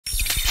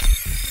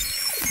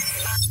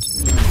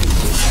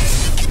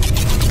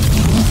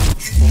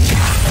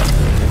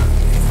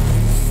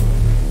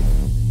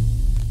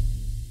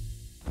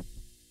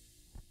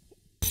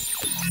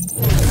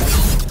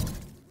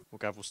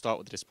Gav, we'll start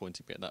with the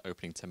disappointing bit in that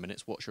opening 10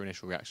 minutes. What's your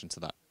initial reaction to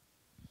that?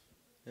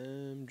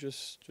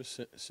 Just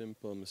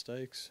simple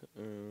mistakes.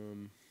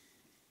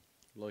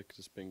 Like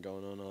it's been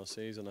going on all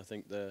season. I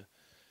think the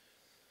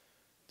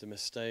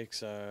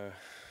mistakes are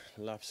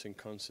lapse in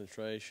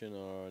concentration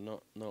or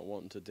not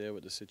wanting to deal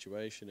with the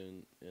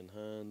situation in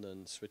hand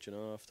and switching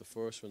off. The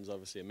first one's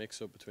obviously a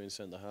mix-up between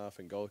centre half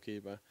and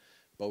goalkeeper.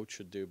 Both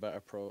should do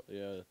better.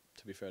 To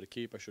be fair, the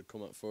keeper should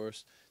come up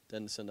first,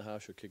 then the centre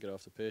half should kick it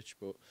off the pitch,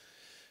 but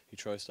he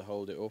tries to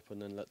hold it up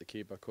and then let the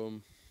keeper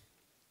come.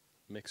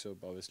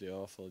 Mix-up obviously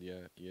awful.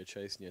 You're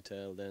chasing your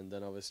tail. Then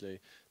obviously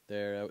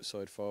their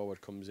outside forward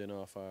comes in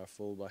off our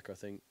fullback, I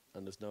think,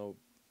 and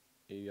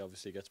he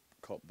obviously gets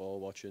caught ball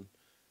watching,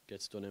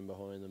 gets done in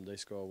behind them. They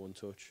score one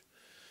touch.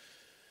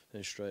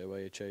 Then straight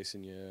away you're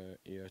chasing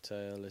your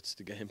tail. It's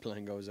the game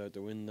plan goes out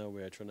the window.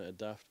 We're trying to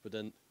adapt, but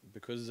then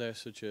because they're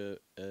such a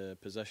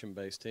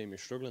possession-based team, you're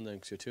struggling then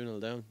because you're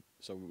 2-0 down.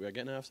 So we're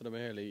getting after them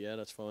early. Yeah,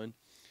 that's fine.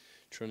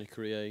 Trying to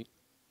create.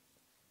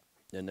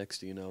 Then next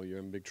thing you know, you're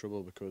in big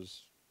trouble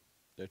because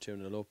they're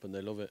 2-0 up and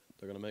they love it.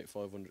 They're going to make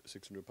 500,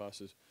 600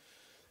 passes.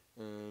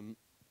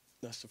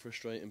 That's the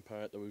frustrating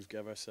part, that we've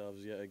given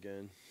ourselves yet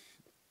again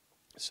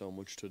so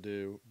much to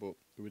do, but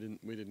we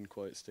didn't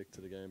quite stick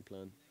to the game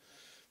plan,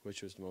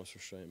 which was the most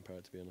frustrating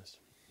part, to be honest.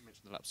 You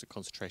mentioned the lapse of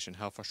concentration.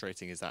 How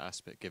frustrating is that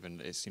aspect,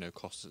 given it's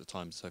cost us at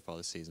times so far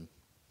this season?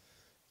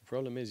 The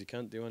problem is you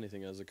can't do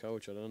anything as a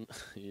coach.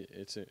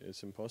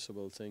 It's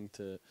impossible thing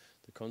to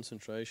the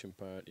concentration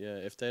part. Yeah,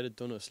 if they'd have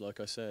done us,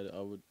 like I said,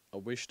 I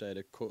wish they'd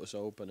have cut us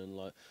open and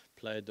like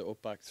played the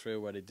up back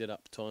through where they did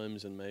at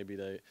times, and maybe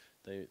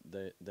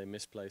they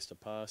misplaced a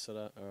pass or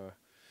that. Or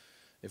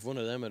if one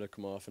of them had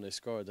come off and they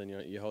scored, then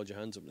you hold your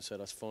hands up and say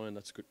that's fine,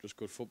 that's good, just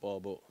good football.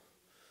 But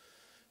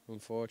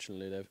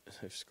unfortunately, they've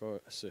scored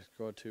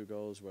 2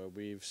 goals where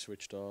we've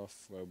switched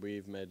off, where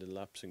we've made a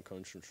lapse in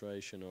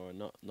concentration or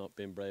not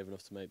been brave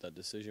enough to make that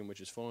decision,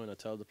 which is fine. I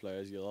tell the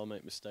players, you'll all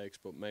make mistakes,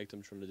 but make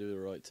them trying to do the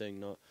right thing,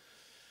 not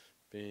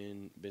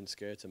being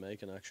scared to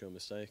make an actual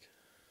mistake.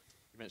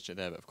 You mentioned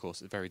it there, but of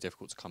course it's very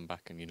difficult to come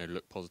back and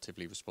look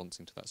positively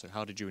responding to that. So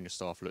how did you and your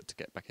staff look to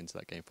get back into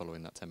that game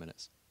following that 10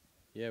 minutes?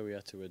 Yeah, we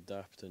had to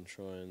adapt and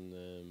try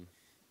and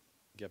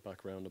get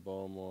back around the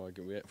ball more.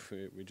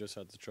 We just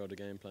had to throw the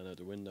game plan out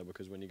the window,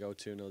 because when you go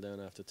 2-0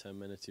 down after 10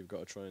 minutes, you've got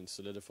to try and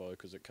solidify,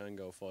 because it can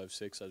go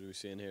 5-6 as we've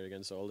seen here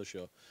against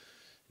Aldershot.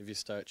 If you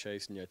start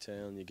chasing your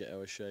tail and you get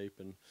out of shape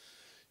and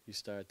you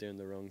start doing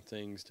the wrong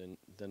things, then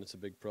it's a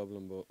big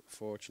problem. But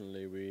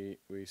fortunately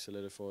we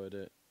solidified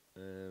it.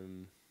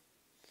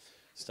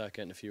 Start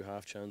getting a few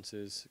half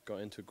chances,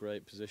 got into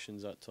great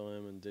positions at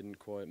time and didn't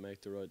quite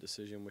make the right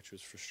decision, which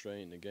was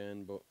frustrating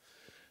again. But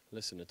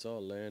listen, it's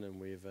all learning.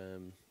 We've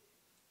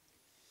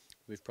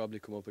probably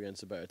come up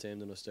against a better team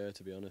than us there,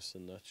 to be honest,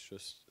 and that's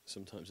just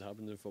sometimes it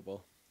happens in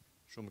football.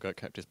 Sean McGurk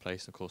kept his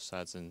place, of course.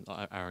 Sads and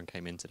Aaron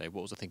came in today.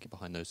 What was the thinking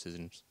behind those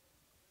decisions?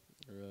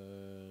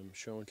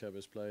 Sean kept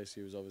his place.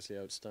 He was obviously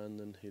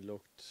outstanding. He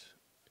looked,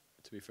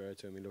 to be fair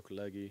to him, he looked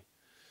leggy.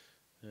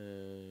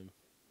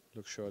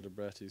 Looked short of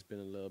breath. He's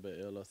been a little bit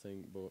ill, I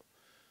think, but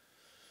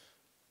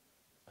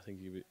I think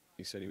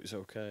he said he was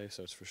okay,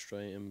 so it's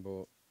frustrating.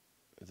 But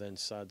then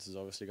Sads is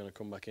obviously going to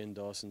come back in.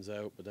 Dawson's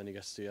out, but then he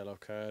gets the yellow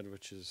card,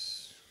 which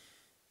is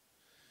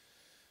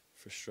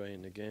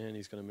frustrating again.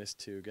 He's going to miss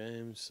 2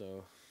 games,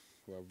 so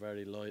we're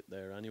very light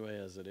there anyway,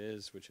 as it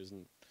is, which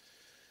isn't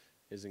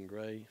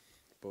great.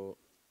 But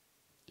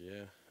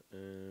yeah,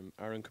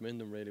 Aaron come in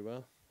them really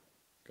well.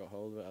 Got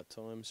hold of it at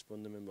times,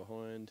 spun them in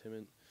behind.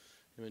 Him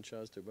and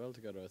Chaz did well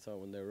together. I thought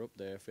when they were up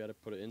there, if we had to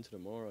put it into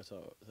them more, I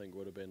think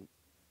we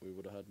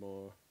would have had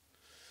more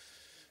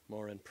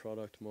end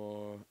product,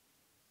 more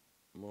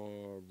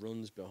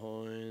runs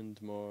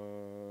behind,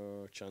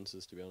 more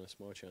chances, to be honest,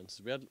 more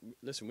chances.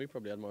 We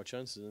probably had more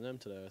chances than them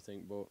today, I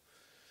think, but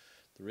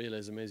the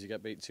realism is you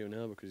get beat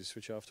 2-0 because you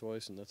switch off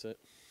twice and that's it.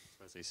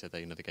 As you said,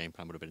 the game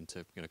plan would have been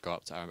to go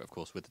up to Aaron, but of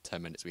course with the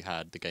 10 minutes we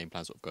had, the game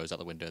plan sort of goes out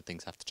the window and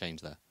things have to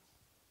change there.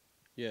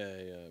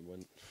 Yeah,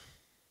 when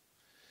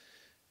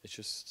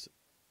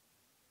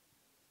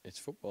it's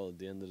football at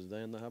the end of the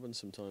day, and that happens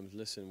sometimes.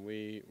 Listen,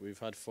 we've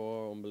had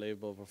 4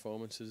 unbelievable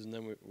performances and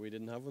then we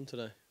didn't have one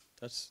today.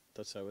 That's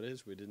how it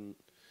is. We didn't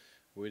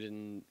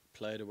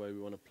play the way we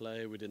want to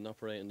play. We didn't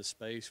operate in the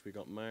space. We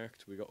got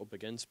marked. We got up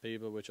against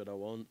people, which I don't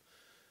want.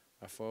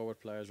 Our forward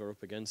players were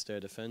up against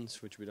their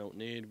defence, which we don't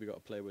need. We got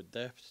to play with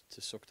depth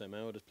to suck them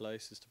out of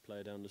places, to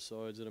play down the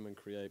sides of them and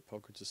create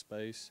pockets of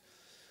space.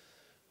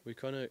 We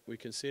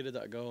conceded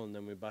that goal, and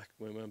then we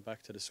went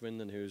back to the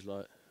Swindon, who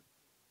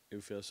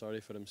feel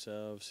sorry for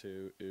themselves,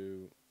 who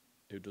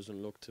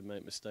doesn't look to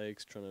make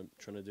mistakes, trying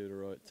to do the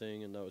right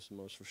thing, and that was the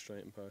most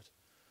frustrating part.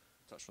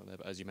 Touched on there,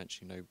 but as you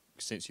mentioned,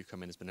 since you've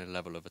come in, there's been a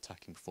level of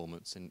attacking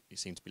performance, and you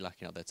seem to be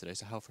lacking out there today.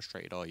 So how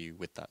frustrated are you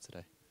with that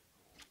today?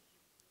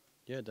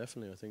 Yeah,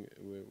 definitely. I think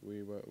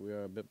we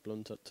are a bit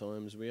blunt at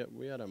times. We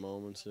had our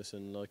moments.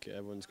 Listen, like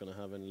everyone's going to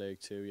have in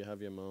League 2, you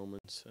have your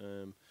moments.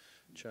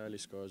 Charlie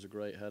scores a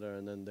great header,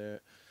 and then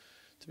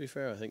To be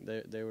fair, I think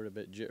they were a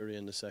bit jittery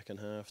in the second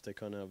half. They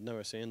kind of, I've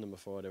never seen them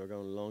before. They were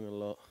going long a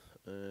lot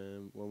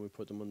when we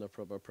put them under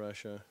proper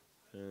pressure.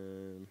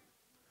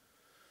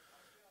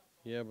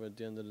 Yeah, but at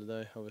the end of the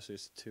day, obviously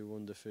it's a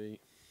 2-1 defeat.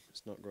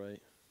 It's not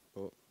great,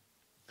 but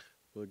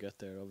we'll get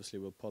there. Obviously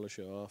we'll polish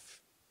it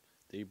off,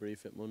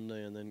 debrief it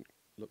Monday, and then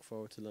look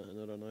forward to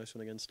another nice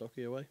one against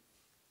Stockey away.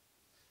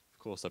 Of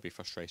course, there'll be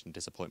frustration and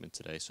disappointment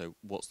today. So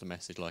what's the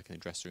message like in the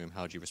dressing room?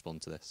 How do you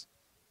respond to this?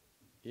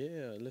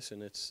 Yeah, listen,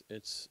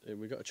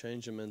 we got to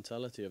change the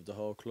mentality of the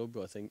whole club.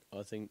 I think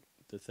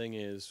the thing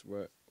is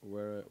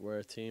we're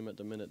a team at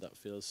the minute that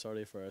feels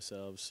sorry for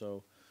ourselves.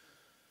 So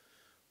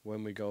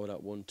when we go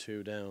that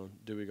 1-2 down,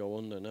 do we go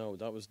under? No,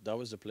 that was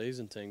the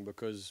pleasing thing,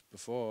 because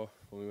before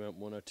when we went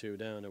 1 or 2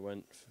 down, it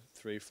went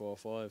 3, 4,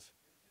 5.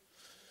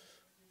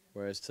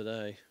 Whereas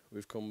today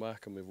we've come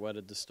back and we've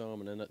weathered the storm,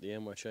 and then at the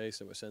end we're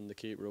chasing. We're sending the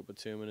keeper up with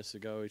 2 minutes to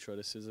go. He tried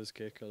a scissors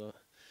kick or that.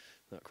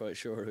 Not quite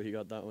sure who he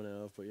got that one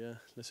out of, but yeah,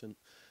 listen,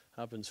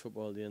 happens.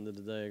 Football at the end of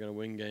the day. You're going to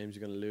win games,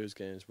 you're going to lose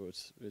games, but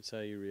it's how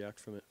you react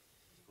from it.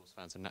 Of course,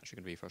 fans are naturally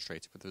going to be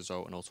frustrated with the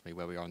result and ultimately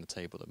where we are on the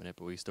table at the minute,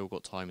 but we've still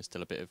got time and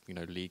still a bit of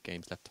league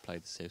games left to play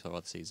this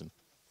season.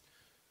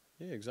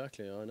 Yeah,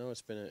 exactly. I know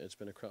it's been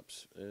a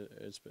craps.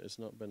 It's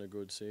not been a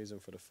good season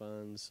for the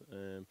fans.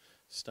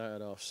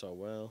 Started off so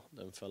well,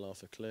 then fell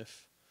off a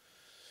cliff.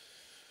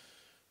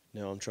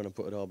 Now I'm trying to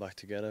put it all back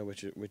together,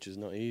 which is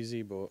not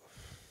easy, but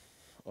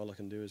all I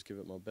can do is give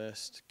it my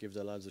best, give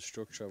the lads a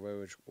structure of where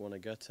we want to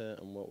get to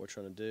and what we're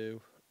trying to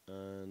do.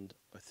 And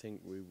I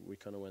think we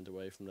kind of went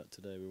away from that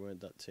today. We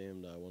weren't that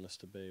team that I want us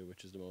to be,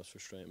 which is the most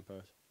frustrating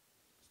part.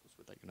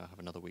 We'd like have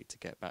another week to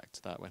get back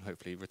to that when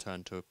hopefully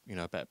return to a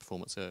better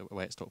performance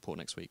away at Stockport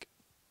next week.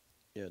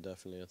 Yeah,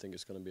 definitely. I think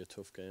it's going to be a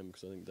tough game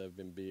because I think they've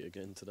been beat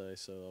again today.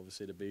 So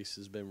obviously the beast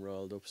has been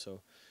rolled up.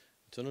 So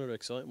it's another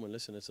exciting one.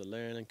 Listen, it's a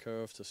learning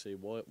curve to see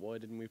why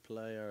didn't we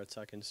play our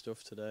attacking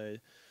stuff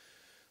today.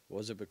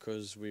 Was it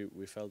because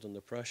we felt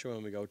under pressure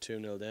when we go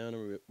 2-0 down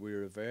and we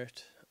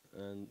revert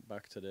and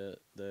back to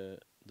the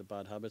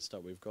bad habits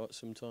that we've got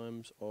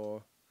sometimes,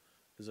 or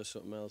is there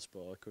something else?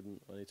 But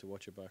I need to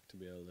watch it back to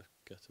be able to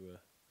get to a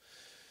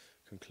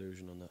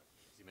conclusion on that.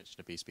 You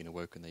mentioned a beast being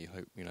awoken there. You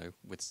hope,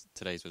 with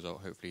today's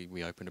result, hopefully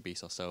we open a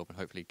beast ourselves and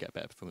hopefully get a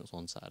better performance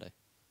on Saturday.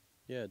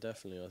 Yeah,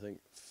 definitely. I think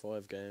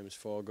 5 games,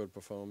 4 good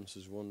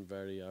performances, 1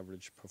 very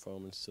average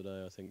performance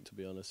today. I think, to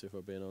be honest, if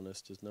we're being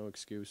honest, there's no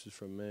excuses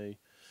from me.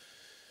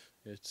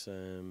 It's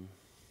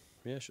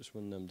it's just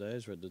one of them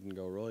days where it didn't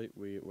go right.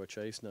 We're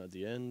chasing it at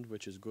the end,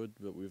 which is good,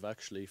 but we've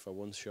actually for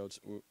once this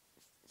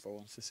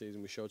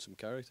season we showed some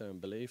character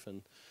and belief,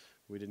 and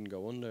we didn't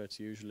go under.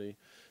 It's usually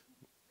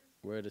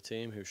we're the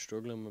team who's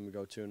struggling when we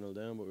go 2-0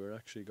 down, but we're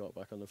actually got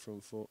back on the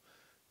front foot,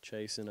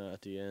 chasing it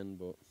at the end,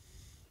 but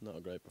not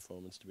a great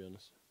performance, to be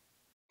honest.